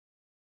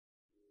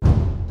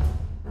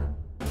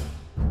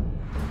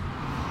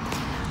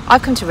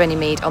I've come to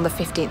Runnymede on the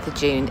 15th of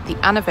June, the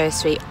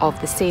anniversary of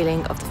the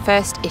sealing of the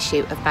first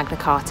issue of Magna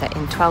Carta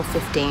in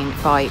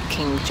 1215 by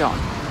King John.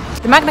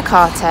 The Magna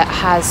Carta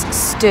has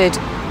stood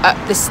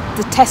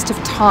the test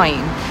of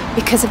time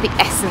because of the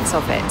essence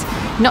of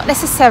it, not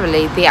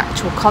necessarily the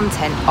actual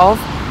content of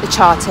the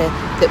charter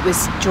that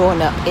was drawn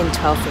up in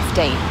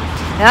 1215.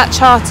 Now, that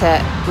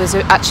charter was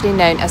actually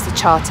known as the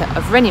Charter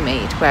of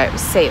Runnymede, where it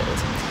was sealed.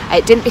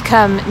 It didn't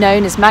become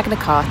known as Magna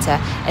Carta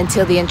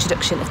until the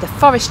introduction of the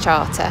Forest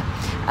Charter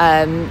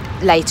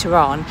later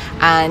on,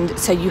 and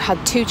so you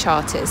had two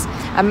charters.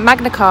 And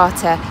Magna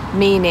Carta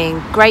meaning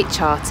Great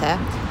Charter,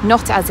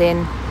 not as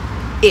in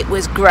it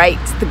was great,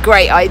 the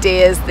great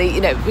ideas,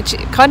 which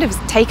kind of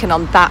has taken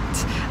on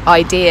that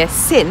idea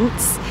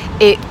since.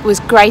 It was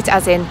great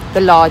as in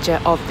the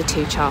larger of the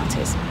two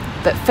charters.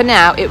 But for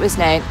now, it was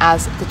known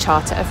as the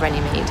Charter of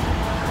Runnymede.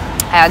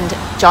 And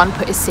John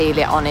put his seal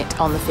on it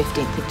on the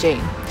 15th of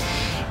June.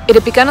 It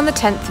had begun on the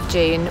 10th of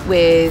June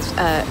with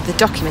the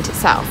document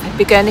itself. It had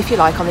begun, if you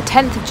like, on the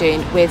 10th of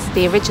June with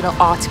the original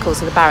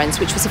articles of the barons,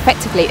 which was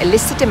effectively a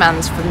list of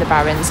demands from the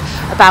barons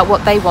about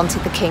what they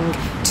wanted the king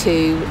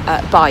to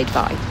abide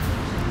by.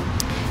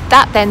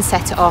 That then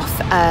set off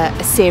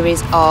a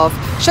series of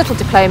shuttle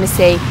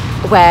diplomacy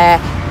where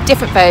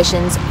different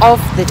versions of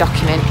the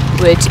document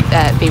would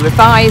be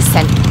revised,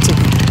 sent to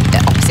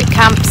opposite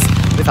camps,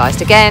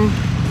 revised again,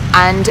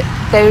 and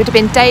there would have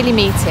been daily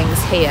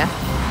meetings here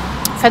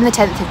from the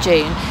 10th of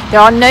June. There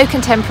are no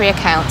contemporary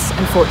accounts,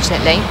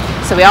 unfortunately,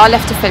 so we are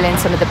left to fill in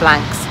some of the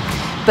blanks,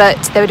 but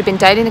there would have been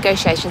daily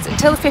negotiations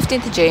until the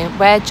 15th of June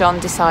when John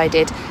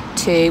decided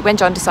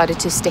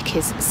to stick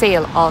his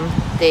seal on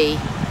the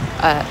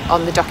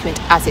document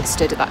as it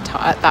stood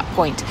at that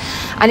point.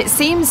 And it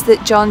seems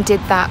that John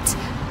did that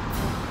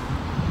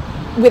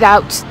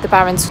without the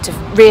barons sort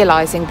of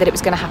realising that it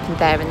was going to happen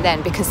there and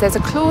then, because there's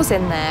a clause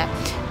in there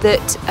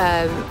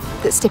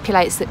that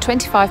stipulates that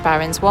 25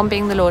 barons, one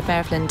being the Lord Mayor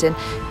of London,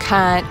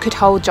 could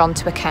hold John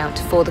to account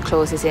for the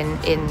clauses in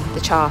the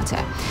charter.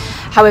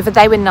 However,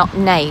 they were not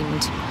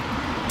named,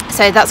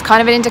 so that's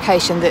kind of an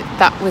indication that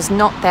that was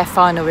not their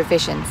final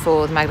revision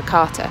for the Magna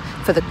Carta,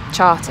 for the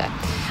charter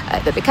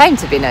that became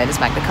to be known as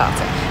Magna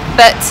Carta.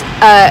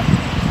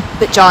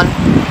 But John,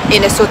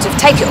 in a sort of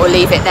take it or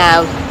leave it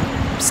now,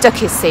 stuck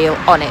his seal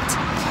on it.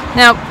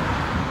 Now,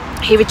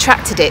 he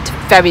retracted it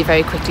very,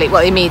 very quickly,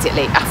 well,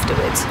 immediately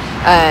afterwards.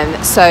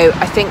 So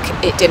I think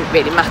it didn't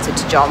really matter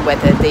to John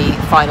whether the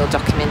final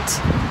document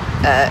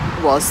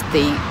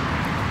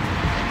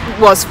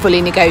was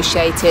fully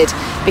negotiated,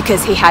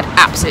 because he had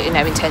absolutely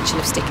no intention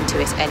of sticking to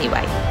it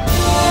anyway.